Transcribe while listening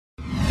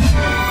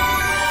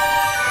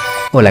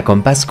Hola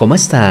compas, ¿cómo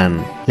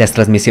están? Las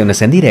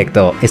transmisiones en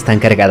directo están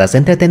cargadas de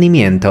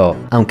entretenimiento,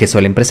 aunque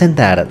suelen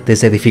presentar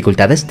desde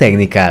dificultades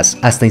técnicas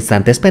hasta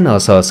instantes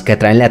penosos que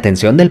atraen la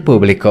atención del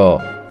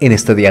público. En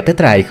este día te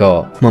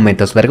traigo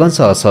momentos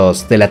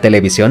vergonzosos de la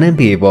televisión en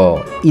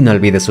vivo. Y no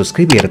olvides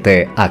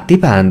suscribirte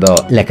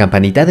activando la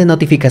campanita de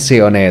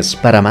notificaciones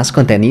para más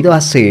contenido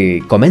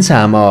así.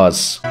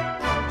 ¡Comenzamos!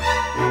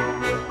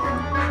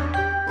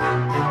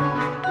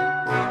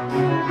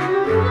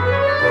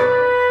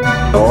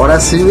 Ahora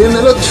sí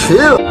viene lo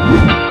chido.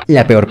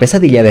 La peor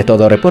pesadilla de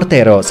todo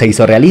reportero se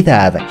hizo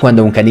realidad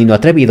cuando un canino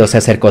atrevido se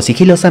acercó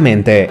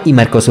sigilosamente y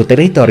marcó su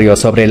territorio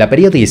sobre la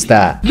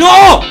periodista.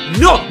 ¡No!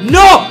 ¡No!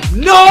 ¡No!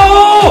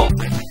 ¡No!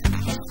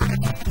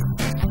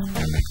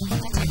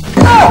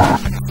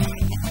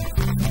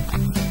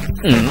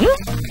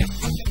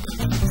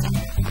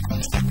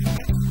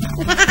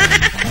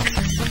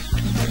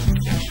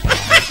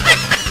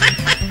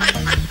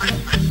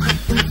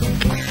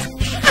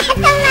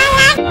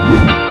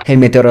 El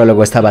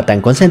meteorólogo estaba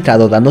tan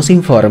concentrado dando su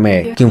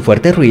informe que un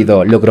fuerte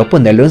ruido logró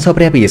ponerlo en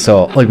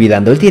sobreaviso,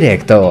 olvidando el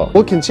directo.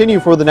 We'll continue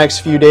for the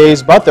next few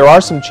days, but there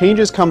are some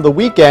changes come the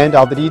weekend.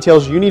 All the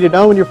details you need to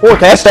know in your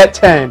forecast at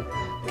 10.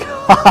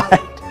 God.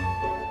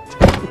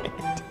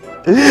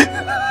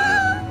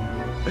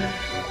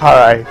 All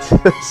right.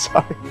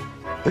 Sorry.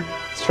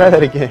 Let's try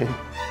that again.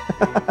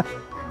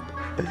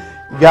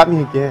 You got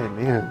me again,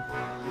 man.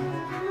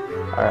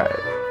 All right.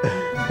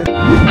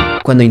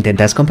 Cuando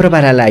intentas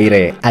comprobar al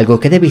aire algo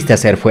que debiste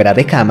hacer fuera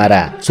de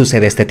cámara,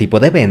 sucede este tipo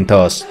de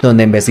eventos,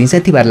 donde en vez de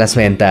incentivar las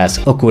ventas,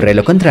 ocurre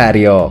lo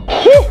contrario.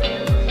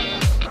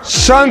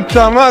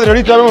 ¡Santa madre!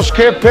 Ahorita vemos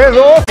qué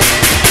pedo.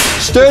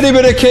 Sturdy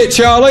bit of kit,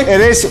 Charlie.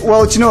 It is,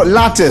 well, do you know what,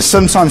 ladders,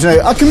 sometimes, you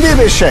know, I can be a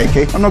bit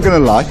shaky, I'm not going to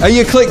lie. Are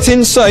you clicked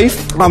in safe?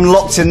 I'm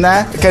locked in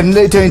there. Again,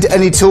 no doing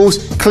any tools,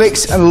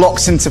 clicks and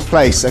locks into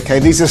place, okay?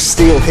 These are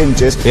steel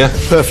hinges, Yeah.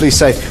 perfectly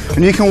safe.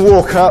 And you can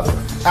walk up,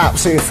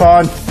 absolutely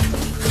fine,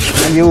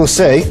 and you will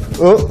see,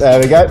 oh, there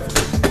we go,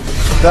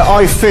 that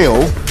I feel,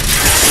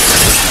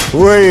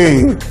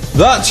 wing.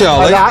 That,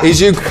 Charlie, Like that.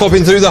 is you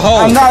popping through the hole.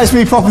 And that is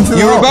me popping through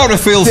the You're hole. about to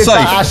feel Did safe.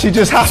 That actually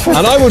just happened.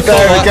 And I would call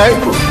there that, we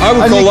go. I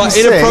would And you call that can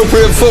see-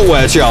 inappropriate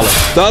footwear, Charlie.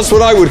 That's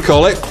what I would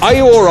call it. Are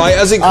you all right?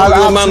 Has it got I'm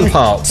your man absolutely-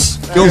 parts?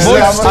 Your Yeah,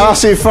 voice? I'm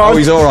absolutely fine. Oh,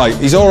 he's all right.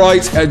 He's all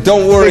right.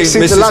 Don't worry,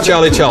 Fixing the Mrs. ladder.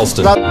 Charlie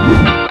Charleston.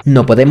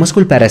 No podemos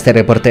culpar a este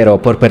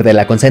reportero por perder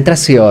la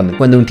concentración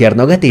cuando un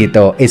tierno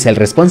gatito es el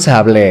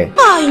responsable.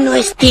 Ay, ¿no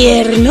es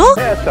tierno?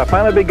 Yes, I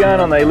finally begun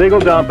on the illegal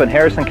dump in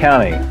Harrison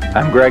County.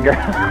 I'm Gregor.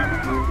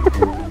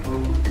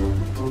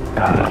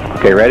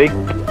 Okay, ready? Is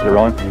it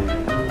rolling?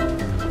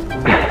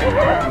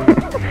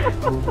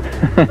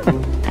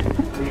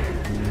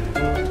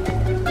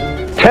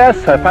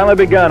 Tests have finally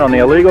begun on the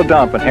illegal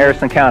dump in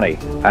Harrison County.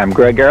 I'm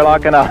Greg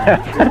Gerlach and I'll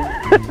have...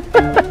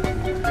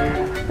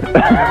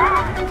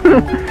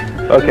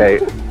 Okay.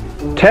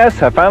 Tests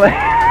have finally...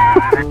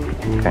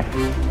 Okay.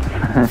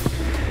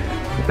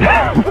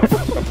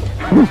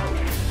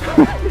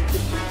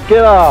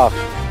 Get off.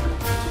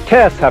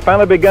 Tests have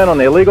finally begun on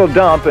the illegal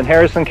dump in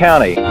Harrison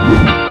County.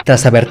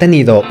 Tras haber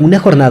tenido una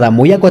jornada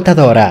muy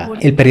agotadora,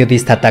 el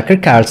periodista Tucker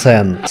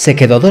Carlson se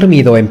quedó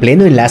dormido en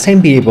pleno enlace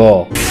en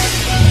vivo.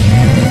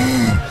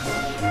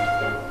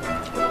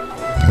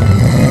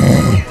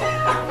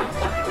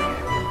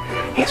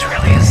 He's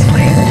really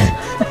asleep.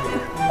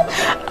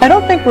 I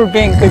don't think we're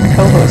being good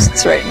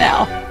co-hosts right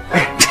now.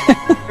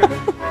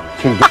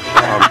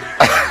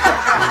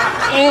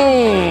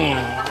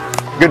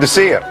 Good to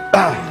see you.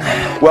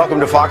 Welcome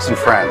to Fox and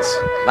Friends.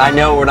 I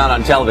know we're not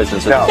on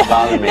television, so No. it doesn't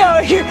bother me.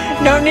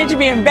 No need to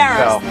be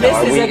embarrassed. No,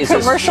 Are we- This is is a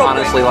this commercial.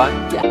 honestly live?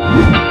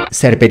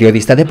 Ser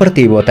periodista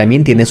deportivo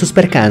también tiene sus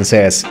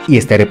percances, y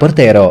este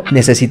reportero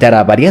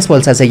necesitará varias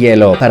bolsas de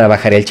hielo para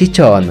bajar el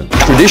chichón.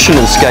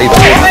 Traditional skate.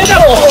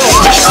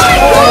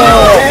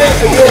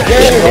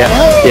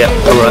 Yeah,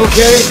 all right.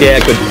 Yeah,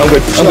 good. I'm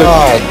good. I'm good.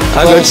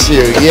 Oh, bless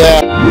you,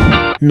 yeah.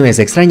 No es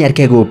de extrañar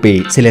que a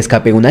Guppy se le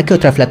escape una que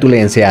otra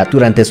flatulencia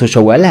durante su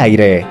show al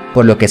aire,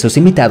 por lo que sus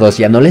invitados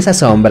ya no les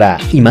asombra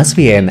y más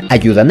bien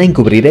ayudan a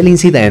encubrir el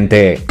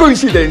incidente.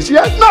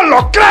 ¿Coincidencia? ¡No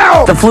lo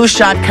creo! The flu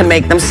shot can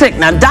make them sick.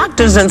 Now,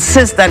 doctors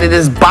insist that it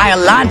is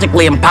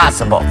biologically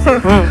impossible.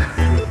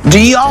 Do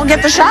you all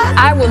get the shot?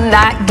 I will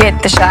not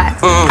get the shot.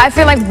 I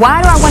feel like,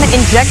 why do I want to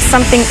inject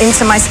something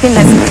into my skin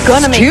that's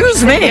gonna make...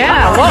 Excuse me?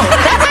 Yeah, whoa.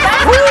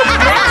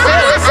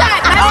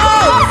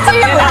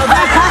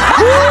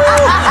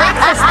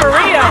 Breakfast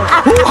burrito.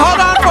 Hold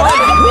on for a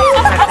minute.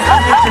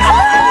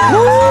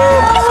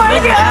 Oh my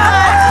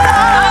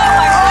God.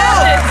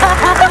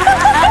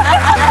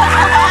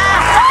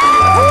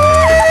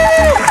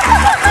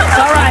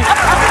 All right.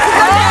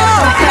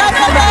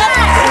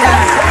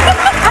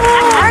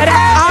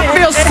 I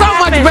feel so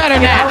much better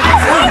now.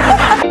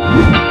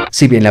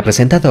 Si bien la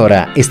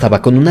presentadora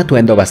estaba con un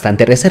atuendo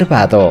bastante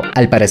reservado,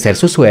 al parecer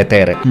su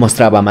suéter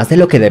mostraba más de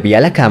lo que debía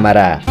a la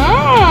cámara.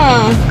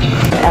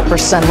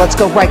 Epperson, let's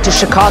go right to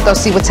Chicago,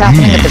 see what's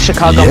happening at the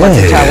Chicago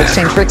Mercantile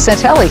Exchange. Rick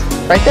Santelli,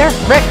 right there.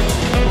 Rick.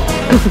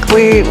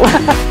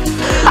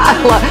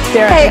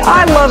 Hey,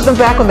 I loved them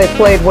back when they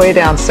played way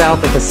down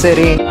south of the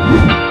city.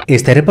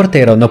 Este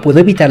reportero no pudo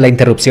evitar la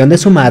interrupción de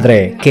su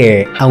madre,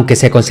 que, aunque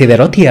se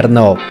consideró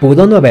tierno,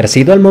 pudo no haber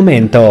sido el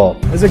momento.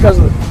 Is it 'cause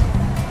of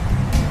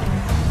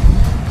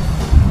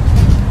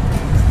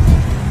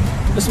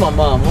This is my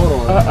mom,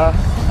 hold on.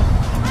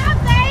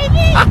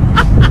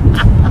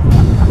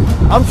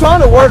 I'm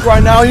trying to work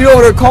right now, you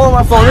over there calling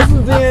my phone. This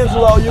is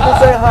D'Angelo, you can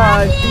say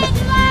hi.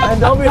 And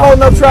don't be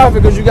holding up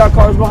traffic because you got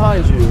cars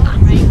behind you.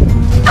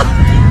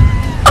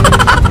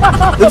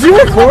 Did you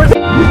record?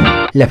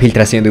 La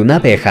filtración de una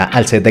abeja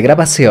al set de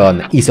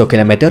grabación hizo que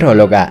la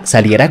meteoróloga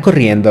saliera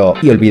corriendo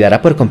y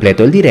olvidara por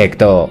completo el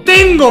directo.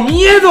 ¡Tengo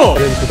miedo!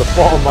 Into the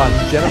fall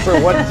months. Jennifer,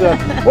 what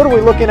are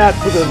we looking at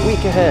for the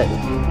week ahead?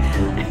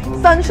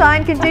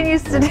 Sunshine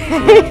continues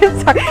today.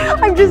 Sorry,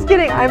 I'm just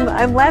kidding.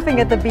 I'm laughing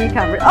at the bee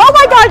conference. Oh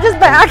my God, just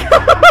back. I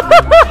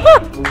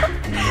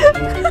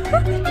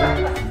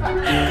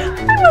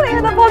want to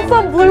end up on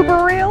some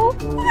blooper reel.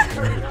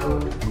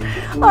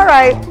 All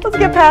right, let's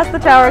get past the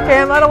tower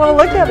cam. I don't want to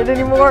look at it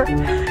anymore.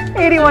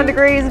 81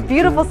 degrees,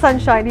 beautiful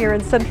sunshine here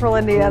in central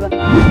Indiana.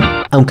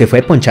 Aunque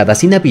fue ponchada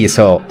sin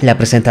aviso, la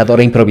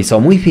presentadora improvisó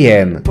muy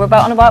bien. We're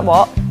on about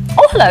what?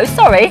 Oh, hello,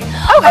 sorry.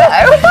 Oh, hello.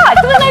 We're back.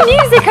 There's no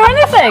music or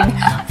anything.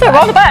 So we're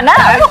on about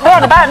now. We're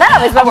on about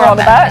now is what we're on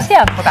about.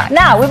 Yeah.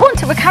 Now,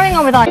 we're carrying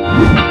on with our...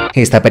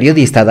 Esta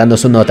periodista, dando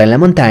su nota en la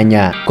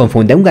montaña,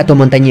 confunde a un gato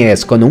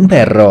montañés con un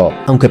perro,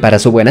 aunque para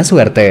su buena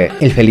suerte,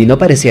 el felino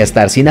parecía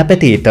estar sin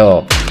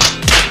apetito.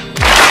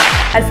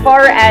 As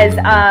far as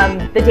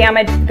the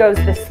damage goes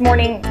this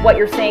morning, what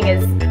you're seeing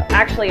is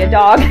actually a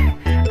dog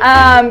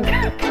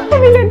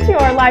coming into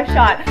our live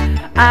shot.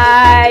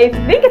 I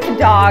think it's a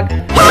dog.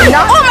 I'm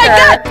not sure. My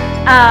God!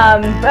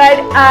 But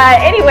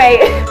anyway,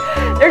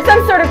 there's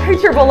some sort of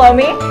creature below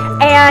me,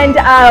 and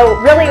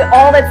really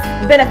all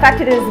that's been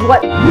affected is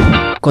what...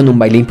 Con un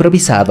baile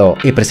improvisado,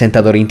 el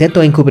presentador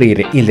intentó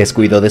encubrir el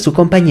descuido de su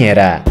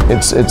compañera.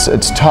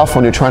 It's tough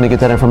when you're trying to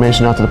get that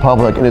information out to the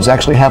public, and it's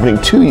actually happening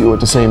to you at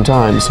the same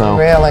time. So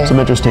really, some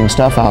interesting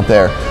stuff out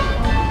there.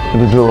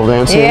 Going to do a little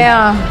dance here?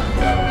 Yeah.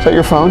 Is that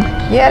your phone?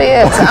 Yeah, it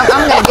is.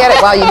 I'm going to get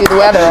it while you do the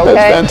weather, okay?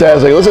 That's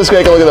fantastic. Let's just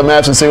take a look at the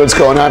maps and see what's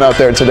going on out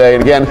there today.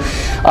 And again,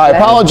 I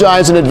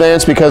apologize in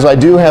advance because I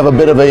do have a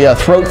bit of a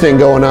throat thing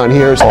going on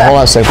here. So hold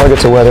on a second before I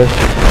get to weather.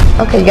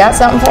 Okay, you got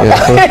something for me?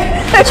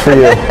 That's for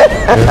you.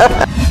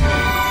 Yeah.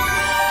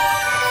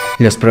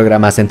 Los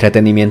programas de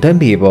entretenimiento en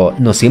vivo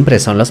no siempre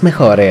son los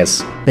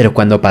mejores, pero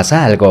cuando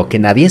pasa algo que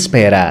nadie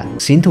espera,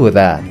 sin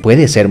duda,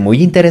 puede ser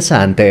muy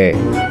interesante.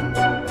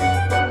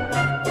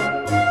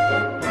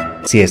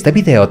 Si este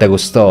video te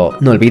gustó,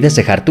 no olvides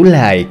dejar tu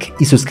like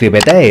y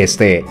suscríbete a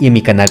este y en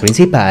mi canal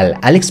principal,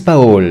 Alex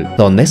Paul,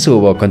 donde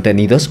subo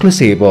contenido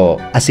exclusivo.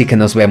 Así que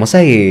nos vemos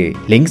ahí,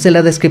 links en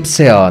la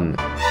descripción.